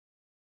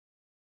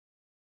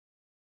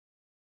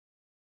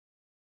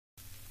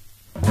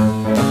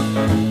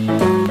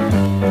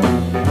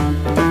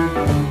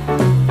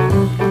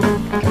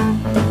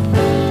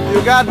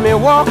got me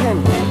walking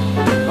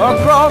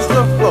across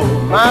the floor.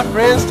 My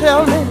friends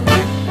tell me,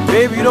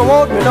 baby, you don't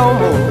want me no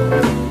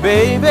more.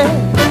 Baby,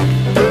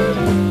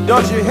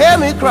 don't you hear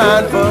me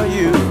crying for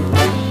you?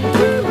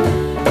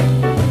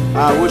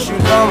 I wish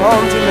you'd come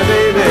home to me,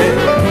 baby.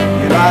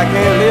 You know I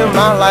can't live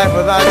my life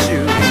without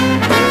you.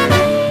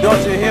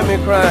 Don't you hear me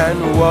crying?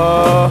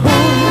 Whoa,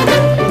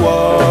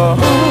 whoa,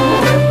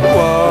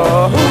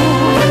 whoa,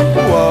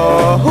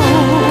 whoa,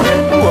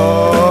 whoa,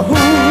 whoa,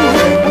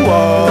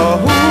 whoa, whoa.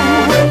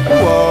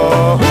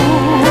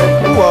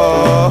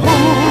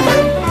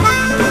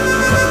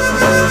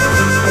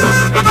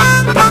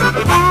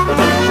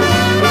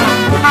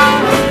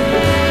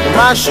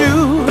 My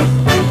shoes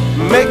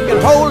making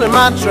hole in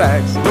my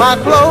tracks. My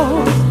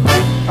clothes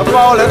are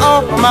falling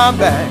off of my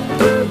back.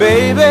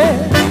 Baby,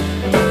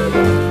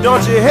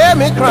 don't you hear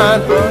me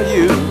crying for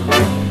you?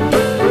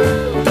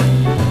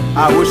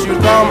 I wish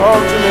you'd come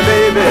home to me,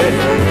 baby.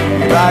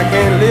 I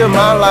can't live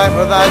my life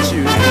without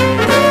you.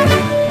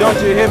 Don't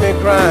you hear me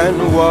crying?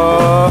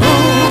 Whoa,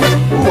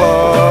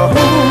 whoa,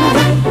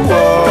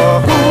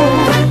 whoa,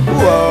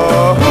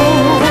 whoa,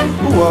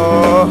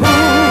 whoa,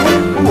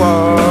 whoa,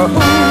 whoa.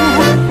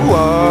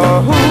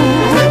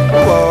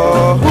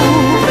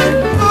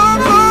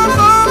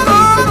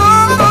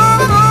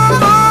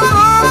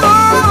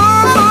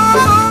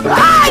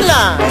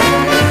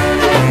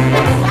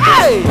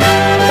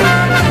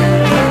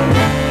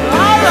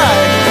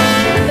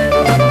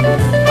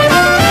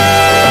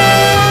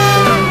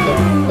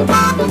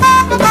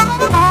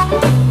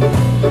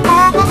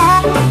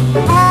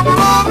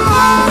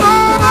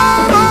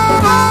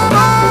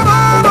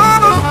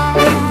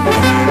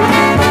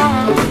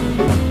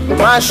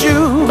 My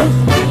shoes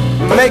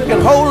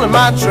making hole in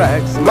my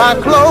tracks. My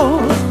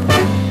clothes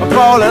are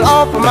falling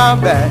off of my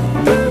back.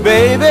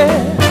 Baby,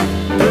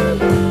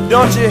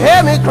 don't you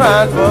hear me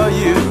crying for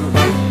you?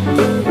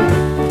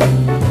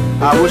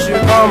 I wish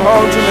you'd come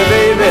home to me,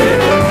 baby.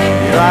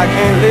 You know I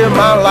can't live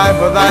my life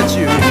without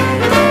you.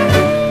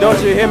 Don't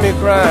you hear me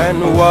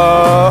crying?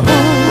 Whoa,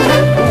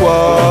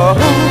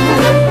 whoa.